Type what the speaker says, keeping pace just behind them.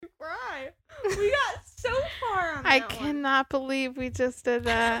We got so far on I that cannot believe we just did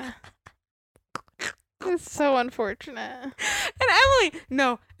that. It's so unfortunate. And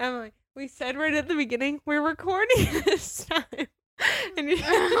Emily, we said right at the beginning, we're recording this time. And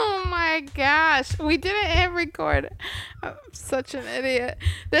Oh my gosh. We didn't hit record. I'm such an idiot.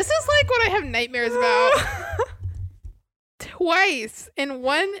 This is like what I have nightmares about. Twice in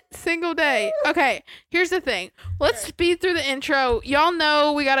one single day. Okay, here's the thing. Let's speed through the intro. Y'all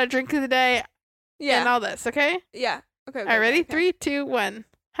know we got a drink of the day and all this, okay? Yeah. Okay. All right, ready? Okay. 3, 2, 1.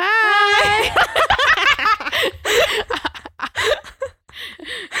 Hi.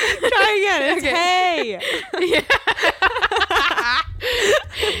 Try again. It's hey.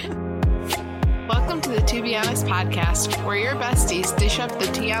 Welcome to the To Be Honest podcast, where your besties dish up the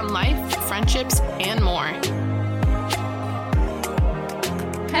tea on life, friendships, and more.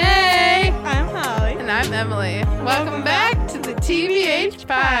 Hey! I'm Holly. And I'm Emily. Welcome back to the TBH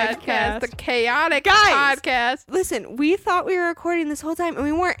podcast, the chaotic podcast. Listen, we thought we were recording this whole time and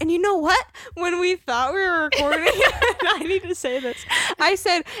we weren't. And you know what? When we thought we were recording, I need to say this. I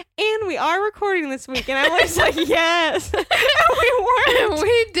said, and we are recording this week. And Emily's like, yes. And we weren't.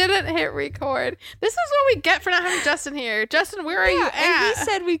 We didn't hit record. This is what we get for not having Justin here. Justin, where are you at? And he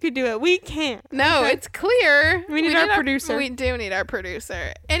said we could do it. We can't. No, Okay? it's clear. We need our producer. We do need our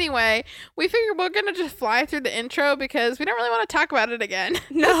producer. Anyway, we figured we're going to just fly through the intro because we don't really want to talk about it again.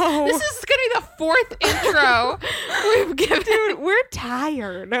 No. This is going to be the fourth intro we've given. Dude, we're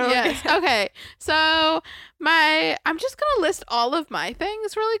tired. No, Yes. Okay. So I'm just going to list all of my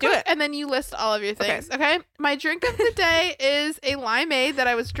things really Do quick. it. And then you list all of your things. Okay. My drink of the day is a limeade that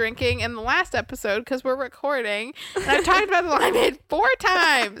I was drinking in the last episode because we're recording. And I've talked about the limeade 4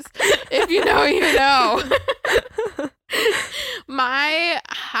 times. If you know, you know. My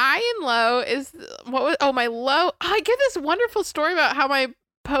high and low is my low. I get this wonderful story about how my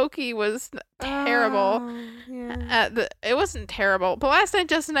pokey was terrible. Oh, yeah. It wasn't terrible, but last night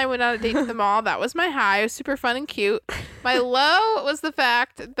Justin and I went on a date to the mall. That was my high. It was super fun and cute. My low was the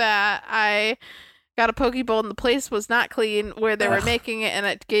fact that I got a poke bowl and the place was not clean where they were making it, and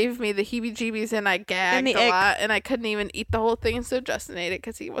it gave me the heebie-jeebies and I gagged a lot and I couldn't even eat the whole thing, so Justin ate it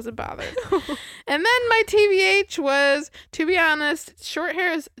because he wasn't bothered. And then my TBH was, to be honest, short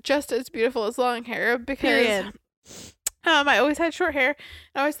hair is just as beautiful as long hair because I always had short hair.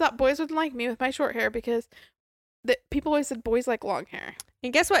 I always thought boys wouldn't like me with my short hair because people always said boys like long hair.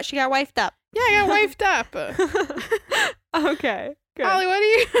 And guess what? She got wifed up. Yeah, I got wifed up. Okay. Good. Holly, what do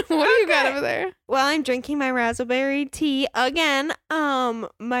you got over there? Well, I'm drinking my raspberry tea again.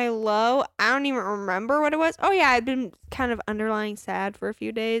 My low, I don't even remember what it was. Oh yeah, I'd been kind of underlying sad for a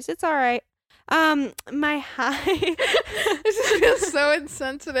few days. It's all right. My high. This just feels so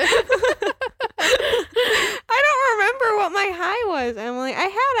insensitive. I don't remember what my high was, Emily. I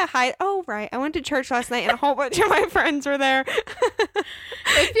had a high. Oh right, I went to church last night and a whole bunch of my friends were there.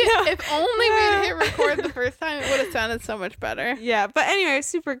 If only we had hit record the first time, it would have sounded so much better. Yeah, but anyway, it was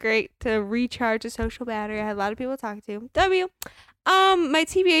super great to recharge a social battery. I had a lot of people to talk to. My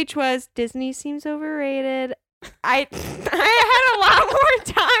TBH was Disney seems overrated. I had a lot more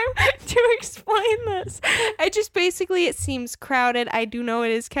time to explain this. It seems crowded. I do know it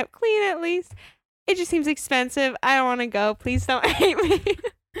is kept clean at least. It just seems expensive. I don't want to go. Please don't hate me.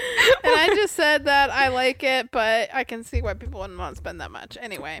 And I just said that I like it, but I can see why people wouldn't want to spend that much.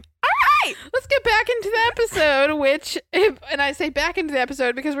 Anyway. All right. Let's get back into the episode, and I say back into the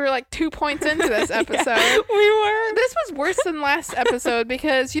episode because we were like 2 points into this episode. Yeah, we were. This was worse than last episode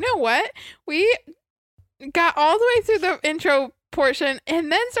because you know what? We got all the way through the intro portion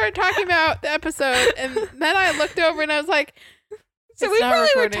and then started talking about the episode, and then I looked over and I was like, so we probably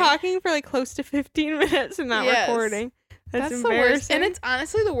were talking for like close to 15 minutes and not recording. That's the worst. And it's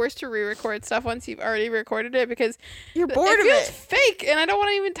honestly the worst to re-record stuff once you've already recorded it because you're bored of feels it. Fake, and I don't want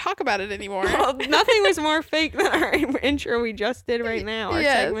to even talk about it anymore. Well, nothing was more fake than our intro we just did right now. Our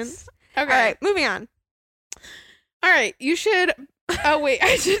segments. Okay. All right, moving on. All right, you should. Oh wait,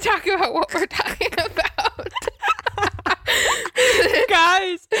 I should talk about what we're talking about.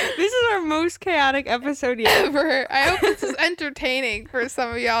 Guys, this is our most chaotic episode yet. Ever. I hope this is entertaining for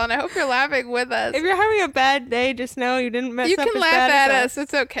some of y'all, and I hope you're laughing with us. If you're having a bad day, just know you didn't mess up. You can as laugh bad at as us.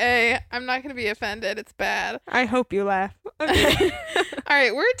 It's okay. I'm not going to be offended. It's bad. I hope you laugh. Okay. All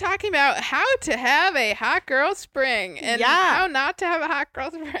right, we're talking about how to have a hot girl spring and how not to have a hot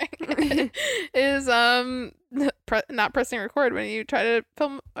girl spring is not pressing record when you try to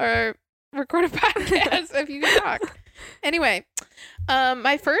film or record a podcast if you can talk. Anyway,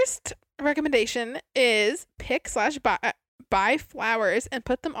 my first recommendation is pick/buy flowers and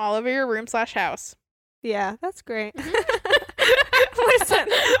put them all over your room/house. Yeah, that's great. Listen,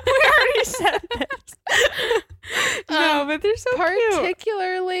 we already said cute.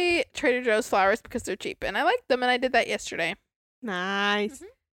 Particularly Trader Joe's flowers because they're cheap and I like them and I did that yesterday. Nice.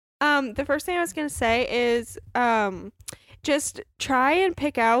 The first thing I was gonna say is just try and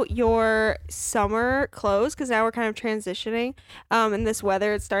pick out your summer clothes because now we're kind of transitioning. In this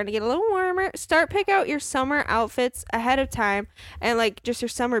weather, it's starting to get a little warmer. Pick out your summer outfits ahead of time and like just your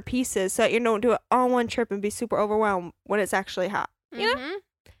summer pieces so that you don't do it all one trip and be super overwhelmed when it's actually hot. You know,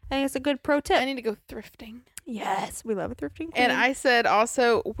 I think it's a good pro tip. I need to go thrifting. Yes, we love a thrifting. And queen. I said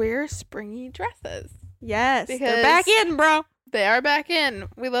also wear springy dresses. Yes, because they're back in, bro. They are back in.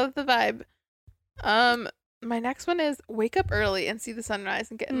 We love the vibe. My next one is wake up early and see the sunrise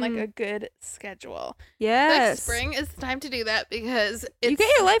and get in like a good schedule. Yes. Like spring is the time to do that because you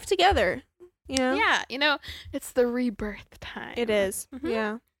get your life together. You know? Yeah, you know, it's the rebirth time. It is.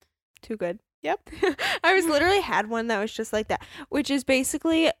 Yeah. Too good. Yep. I was literally had one that was just like that, which is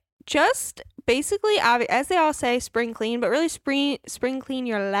basically as they all say, spring clean, but really spring clean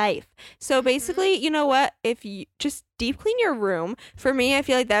your life. So basically, you know what? If you just deep clean your room, for me, I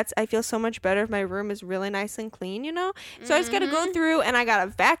feel like I feel so much better if my room is really nice and clean, you know? So I just gotta go through and I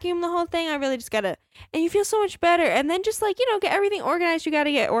gotta vacuum the whole thing. I really just gotta, and you feel so much better. And then just like, you know, get everything organized. You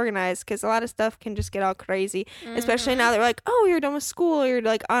gotta get organized because a lot of stuff can just get all crazy, especially now they're like, oh, you're done with school, you're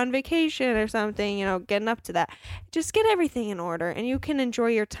like on vacation or something, you know, getting up to that. Just get everything in order and you can enjoy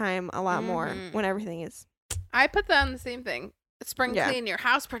your time a lot more when everything is. I put that on the same thing. Spring clean your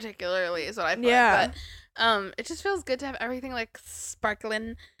house particularly is what I put. Yeah. But it just feels good to have everything like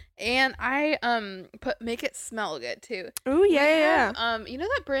sparkling. And I make it smell good too. Oh yeah, yeah. You know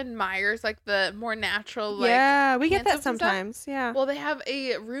that brand Myers, like the more natural like yeah, we get hand that soaps and stuff? sometimes. Yeah. Well, they have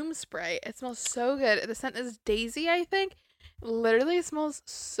a room spray. It smells so good. The scent is Daisy, I think. Literally it smells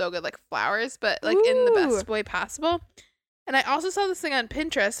so good, like flowers, but like in the best way possible. And I also saw this thing on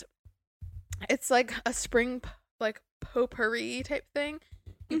Pinterest. It's like a spring like potpourri type thing.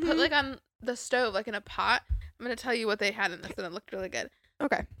 You put like on the stove, like in a pot. I'm gonna tell you what they had in this, and it looked really good.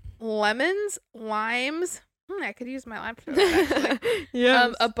 Okay. Lemons, limes. I could use my lime for that actually.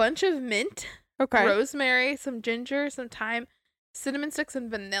 Yeah. A bunch of mint, Okay. rosemary, some ginger, some thyme, cinnamon sticks,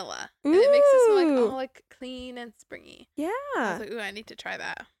 and vanilla. And it makes it smell like all like clean and springy. I Yeah. was like, ooh, I need to try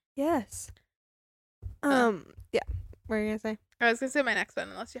that. Yes. Yeah. What are you gonna say? I was gonna say my next one,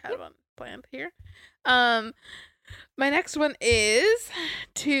 unless you had one planned here. My next one is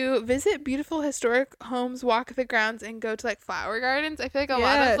to visit beautiful historic homes, walk the grounds, and go to like flower gardens. I feel like a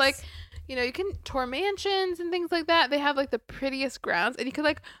lot of like, you know, you can tour mansions and things like that. They have like the prettiest grounds, and you could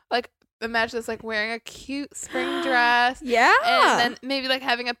like imagine this like wearing a cute spring dress. Yeah. And then maybe like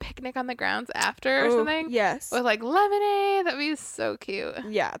having a picnic on the grounds after or something. Yes. With like lemonade. That'd be so cute.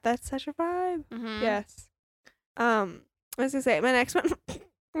 Yeah, that's such a vibe. Mm-hmm. Yes. I was gonna say my next one,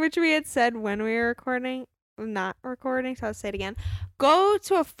 which we had said when we were not recording, so I'll say it again. Go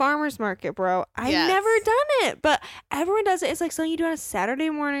to a farmer's market, bro. I've never done it, but everyone does it. It's like something you do on a Saturday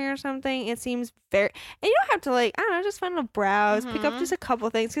morning or something. It seems very, and you don't have to like, I don't know, just find a browse, pick up just a couple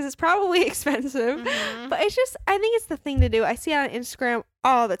things because it's probably expensive, but it's just, I think it's the thing to do. I see it on Instagram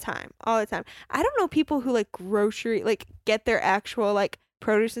all the time. I don't know people who like like get their actual like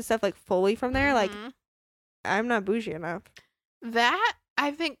produce and stuff like fully from there. Like, I'm not bougie enough. That, I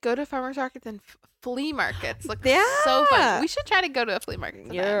think, go to farmers markets and flea markets. Like, Yeah. so fun. We should try to go to a flea market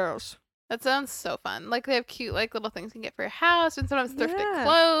sometime. Yes. That sounds so fun. Like, they have cute, like, little things you can get for your house and sometimes thrifted Yeah.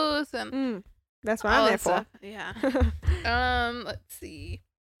 clothes and That's what all I'm there that for. stuff. Yeah. Let's see.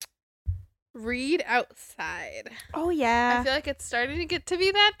 Read outside. Oh I yeah. feel like it's starting to get to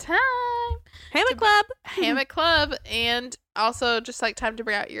be that time. Hammock club. Hammock club, and also just like time to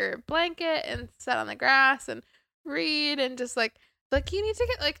bring out your blanket and sit on the grass and read and just like you need to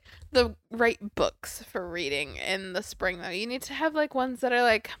get like the right books for reading in the spring though. You need to have like ones that are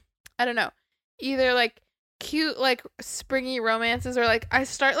like, I don't know, either like cute like springy romances or like I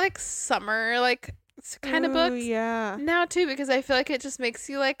start like summer like kind of books Yeah. now too because I feel like it just makes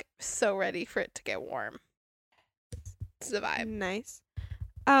you like so ready for it to get warm. It's the vibe. Nice.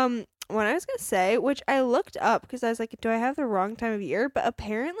 What I was gonna say, which I looked up because I was like, do I have the wrong time of year? But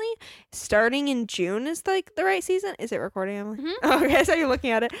apparently, starting in June is like the right season. Is it recording, Emily? Oh, okay, so you're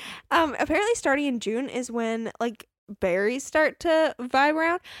looking at it. Apparently, starting in June is when like berries start to vibe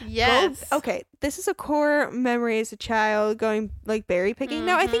around. Yes. Okay, this is a core memory as a child going like berry picking.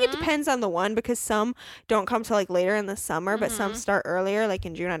 Now I think it depends on the one because some don't come till like later in the summer, but some start earlier, like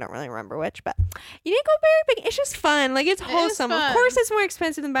in June. I don't really remember which, but you need to go berry picking. It's just fun. Like it's wholesome. Of course, it's more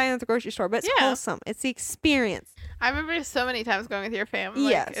expensive than buying at the grocery store, but it's wholesome. It's the experience. I remember so many times going with your family.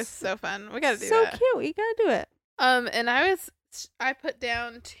 Like, Yes, it's so fun. We gotta do so that. cute. You gotta do it. And I put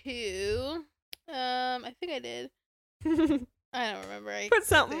down to, I think I did. I don't remember. Put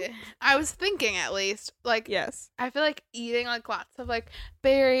something. I was thinking at least like Yes. I feel like eating like lots of like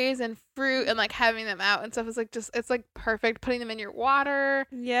berries and fruit and like having them out and stuff is like just it's like perfect. Putting them in your water,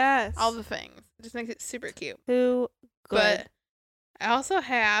 Yes. all the things. It just makes it super cute. Too good. But I also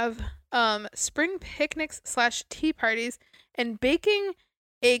have spring picnics / tea parties and baking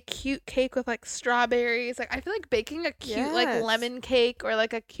a cute cake with like strawberries. Like I feel like baking a cute like Yes. lemon cake or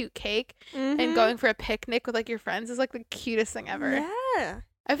like a cute cake and Mhm. going for a picnic with like your friends is like the cutest thing ever. Yeah.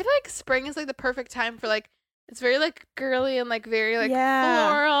 I feel like spring is like the perfect time for like it's very like girly and like very like Yeah.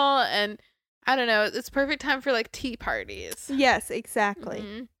 floral and I don't know, it's perfect time for like tea parties. Yes, exactly.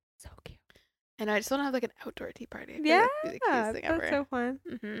 Mhm. So cute. And I just want to have like an outdoor tea party. I feel Yeah. like that'd be the cutest thing That's ever. so fun.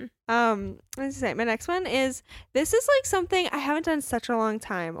 Mhm. Let's say my next one is this is like something I haven't done in such a long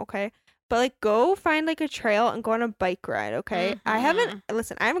time, okay? But like go find like a trail and go on a bike ride, okay? I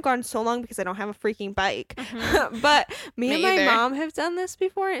haven't gone so long because I don't have a freaking bike. Mhm. But me Me and my either. mom have done this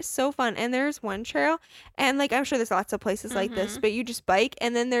before. It's so fun. And there's one trail and like I'm sure there's lots of places like this, Mhm. but you just bike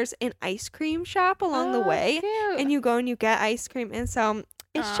and then there's an ice cream shop along the Oh, way cute. and you go and you get ice cream and so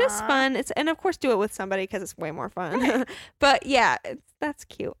it's just Aw. fun. And of course do it with somebody because it's way more fun. Right. But yeah, that's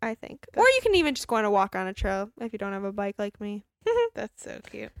cute, I think. Or you can even just go on a walk on a trail if you don't have a bike like me. That's so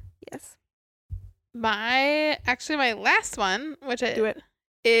cute. Yes. My last one, which Do it.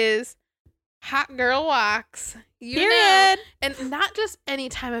 is hot girl walks. You know, Period. and not just any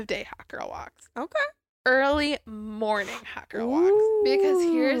time of day hot girl walks. Okay. Early morning hot girl walks. Because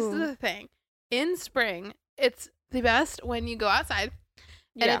here's Ooh. the thing. In spring, it's the best when you go outside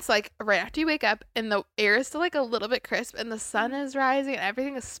and Yeah. it's like right after you wake up and the air is still like a little bit crisp and the sun is rising and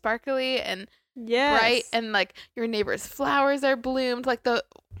everything is sparkly and Yes. bright and like your neighbor's flowers are bloomed. Like the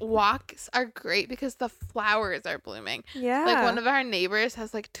walks are great because the flowers are blooming. Yeah. Like one of our neighbors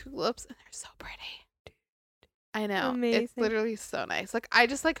has like tulips and they're so pretty. I know. It's Amazing. literally so nice. Like I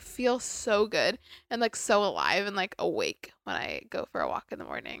just like feel so good and like so alive and like awake when I go for a walk in the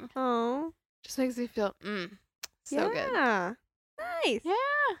morning. Oh. Just makes me feel so good. Yeah. Nice.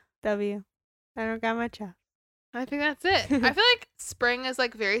 Yeah. W. I don't got much else. I think that's it. I feel like spring is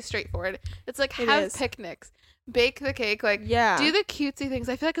like very straightforward. It's like It have is. picnics, bake the cake, like Yeah. do the cutesy things.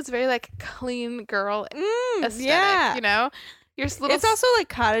 I feel like it's very like clean girl aesthetic, yeah. you know? Your little It's also like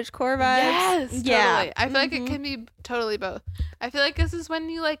cottagecore vibes. Yes, totally. Yeah. I feel like it Mhm. can be totally both. I feel like this is when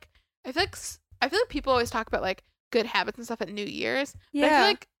you like I feel like people always talk about like good habits and stuff at New Year's. Yeah. But I feel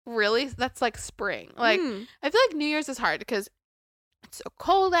like really that's like spring. Like Mm. I feel like New Year's is hard because it's so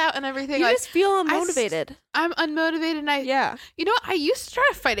cold out and everything. You Like just feel I unmotivated. I'm unmotivated and Yeah. you know what? I used to try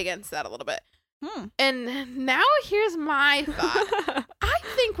to fight against that a little bit. And now here's my thought. I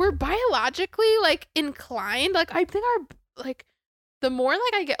think we're biologically like inclined. Like I think our like the more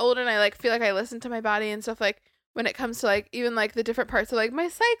like I get older and I like feel like I listen to my body and stuff like when it comes to like even like the different parts of like my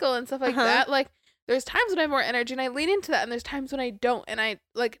cycle and stuff like Uh-huh. that, like there's times when I have more energy and I lean into that and there's times when I don't and I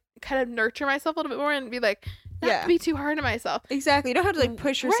like kind of nurture myself a little bit more and be like not Yeah. be too hard on myself. Exactly. You don't have to like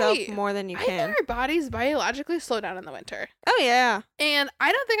push yourself Right. more than you I can. think our bodies biologically slow down in the winter. Oh yeah. And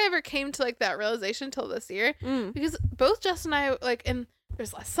I don't think I ever came to like that realization until this year Mm. because both Jess and I like and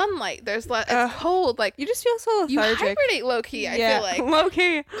there's less sunlight, there's less Ugh. it's cold, like You just feel so you lethargic. hibernate low key, I feel like. low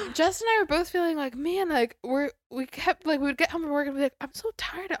key. Jess and I were both feeling like, man, like we kept like we would get home from work and be like, I'm so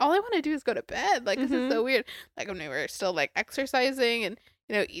tired. All I want to do is go to bed. Like this is so weird. Like when we were still like exercising and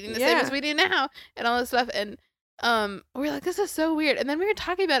eating the same Yeah. as we do now and all this stuff and we were like, this is so weird. And then we were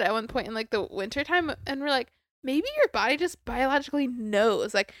talking about it at one point in like the winter time and we're like, maybe your body just biologically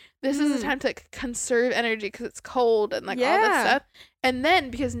knows like this is the time to like conserve energy because it's cold and like all this Yeah. stuff. And then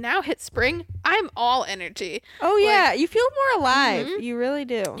because now hits spring, I'm all energy. Oh Like- yeah. You feel more alive. Mhm. You really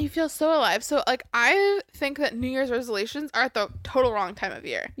do. You feel so alive. So like I think that New Year's resolutions are at the total wrong time of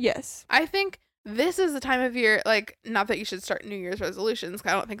year. Yes. I think this is the time of year, like not that you should start New Year's resolutions.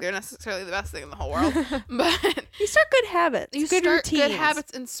 'Cause I don't think they're necessarily the best thing in the whole world. But You start good habits. you good start routines. good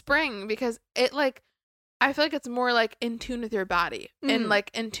habits in spring because it like I feel like it's more like in tune with your body and Mm.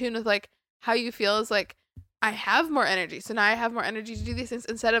 like in tune with like how you feel is like I have more energy. So now I have more energy to do these things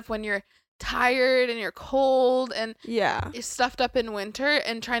instead of when you're tired and you're cold and Yeah. you're stuffed up in winter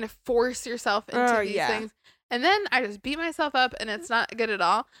and trying to force yourself into Oh, these yeah. things. And then I just beat myself up and it's not good at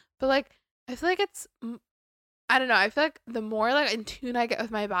all. But like I feel like it's I don't know. I feel like the more like in tune I get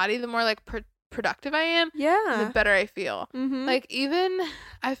with my body, the more like productive I am, the Yeah. better I feel. Mm-hmm. Like even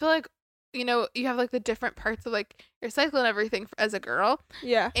I feel like you have like the different parts of like your cycle and everything as a girl.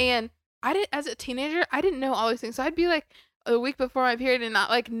 Yeah. And I didn't as a teenager, I didn't know all these things. So I'd be like a week before my period and not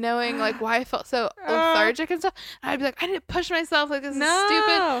like knowing like why I felt so lethargic and stuff. And I'd be like, I need to push myself, like this is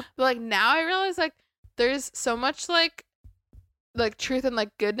stupid. But like now I realize like there's so much like like truth and like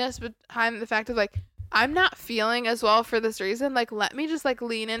goodness behind the fact of like I'm not feeling as well for this reason. Like, let me just like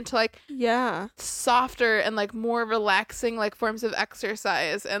lean into like Yeah. softer and like more relaxing like forms of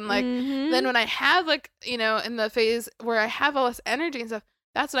exercise. And like Mhm. then when I have like, you know, in the phase where I have all this energy and stuff,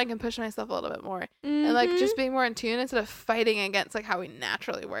 that's when I can push myself a little bit more. And like Mhm. just being more in tune instead of fighting against like how we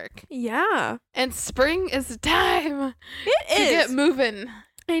naturally work. Yeah. And spring is the time It to is. get moving.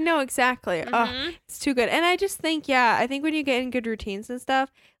 I know exactly. Oh, Mhm. it's too good. And I just think, yeah, I think when you get in good routines and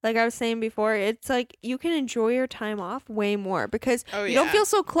stuff, like I was saying before, it's like you can enjoy your time off way more because Oh, you don't yeah. feel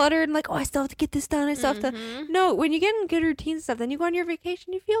so cluttered and like, oh, I still have to get this done. I still have to. Mhm. No, when you get in good routines and stuff, then you go on your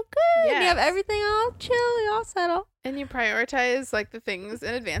vacation, you feel good. You have Yes. everything all chill, you all settle. And you prioritize like the things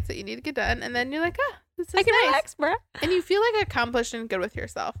in advance that you need to get done, and then you're like, ah, this is I can nice. relax, bruh. And you feel like accomplished and good with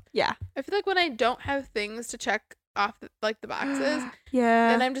yourself. Yeah. I feel like when I don't have things to check off like the boxes, Yeah.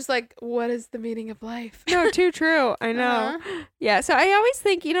 then I'm just like, what is the meaning of life? No, too true. I know. Uh-huh. Yeah, so I always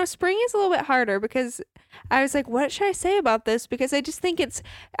think, spring is a little bit harder because I was like, what should I say about this? Because I just think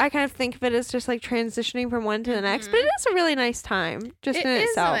I kind of think of it as just like transitioning from one to the next, but it is a really nice time just It in is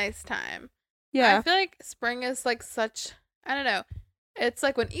itself. a nice time. Yeah. I feel like spring is like such, I don't know. It's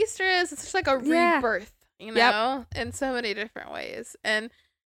like when Easter is, it's just like a Yeah. rebirth, you know, in so many different ways. And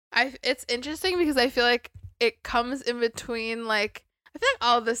it's interesting because I feel like it comes in between, like, I feel like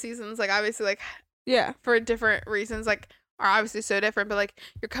all of the seasons, like, obviously, like, Yeah. for different reasons, like, are obviously so different, but like,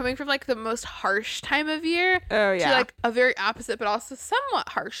 you're coming from like the most harsh time of year Oh, yeah. to like a very opposite, but also somewhat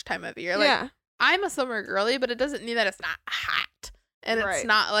harsh time of year. Like, yeah. I'm a summer girly, but it doesn't mean that it's not hot and it's Right.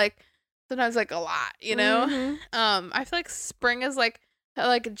 not like sometimes like a lot, you know. Mhm. I feel like spring is like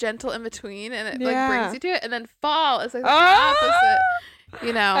gentle in between, and it like Yeah. brings you to it, and then fall is like the Oh! opposite,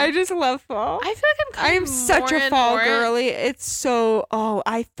 you know. I just love fall. I feel like I am such a fall girly. It's so,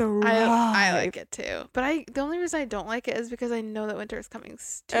 I thrive. I like it too, but the only reason I don't like it is because I know that winter is coming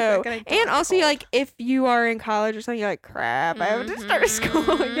too Oh, quick, and I don't and like the also, cold. like, if you are in college or something, you're like, crap, I have to start school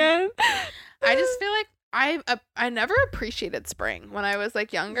Mhm. again. I just feel like I never appreciated spring when I was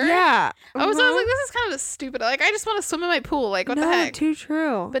like younger. Yeah. I was always like, this is kind of stupid. Like, I just want to swim in my pool. Like, what no, the heck? too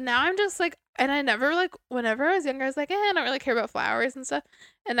true. But now I'm just like, and I never like, whenever I was younger, I was like, I don't really care about flowers and stuff.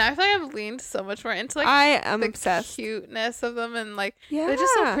 And now I feel like I've leaned so much more into like I am the obsessed. cuteness of them, and like Yeah. they're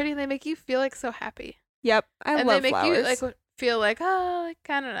just so pretty, and they make you feel like so happy. Yep. I And love they make flowers. you like feel like, oh, like,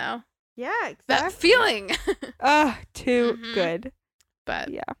 I don't know, yeah, exactly. that feeling. Too Mhm. good. But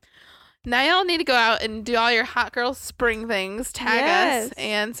Yeah. now y'all need to go out and do all your hot girl spring things. Tag us, Yes.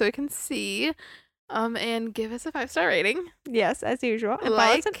 and so we can see. And give us a 5-star rating. Yes, as usual. And follow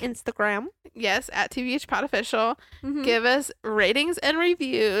us on Like- Instagram. Yes, at TVH Pod Official. Mhm. Give us ratings and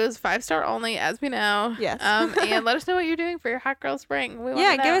reviews, 5-star only, as we know. Yes. And let us know what you're doing for your hot girl spring. We wanna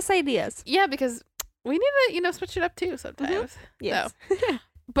Yeah, know. give us ideas. Yeah, because we need to, switch it up too sometimes. Yes.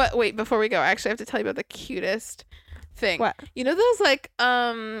 But wait, before we go, I actually have to tell you about the cutest thing. What? You know those like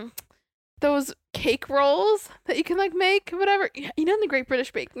those cake rolls that you can like make, whatever. You know in the Great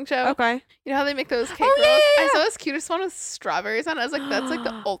British Baking Show. Okay. You know how they make those cake Oh, rolls? yeah, yeah, I yeah. saw this cutest one with strawberries on it. I was like, that's like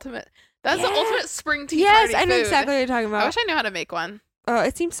the ultimate. That's the Yeah. ultimate spring tea Yes, party I know food. exactly what you're talking I about. wish I knew how to make one. Oh,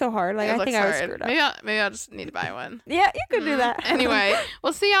 it seems so hard. Like, It I looks think I was hard. screwed up. Maybe I'll just need to buy one. Yeah, you could do Mhm. that. Anyway,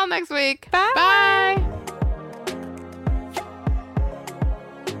 we'll see y'all next week. Bye. Bye.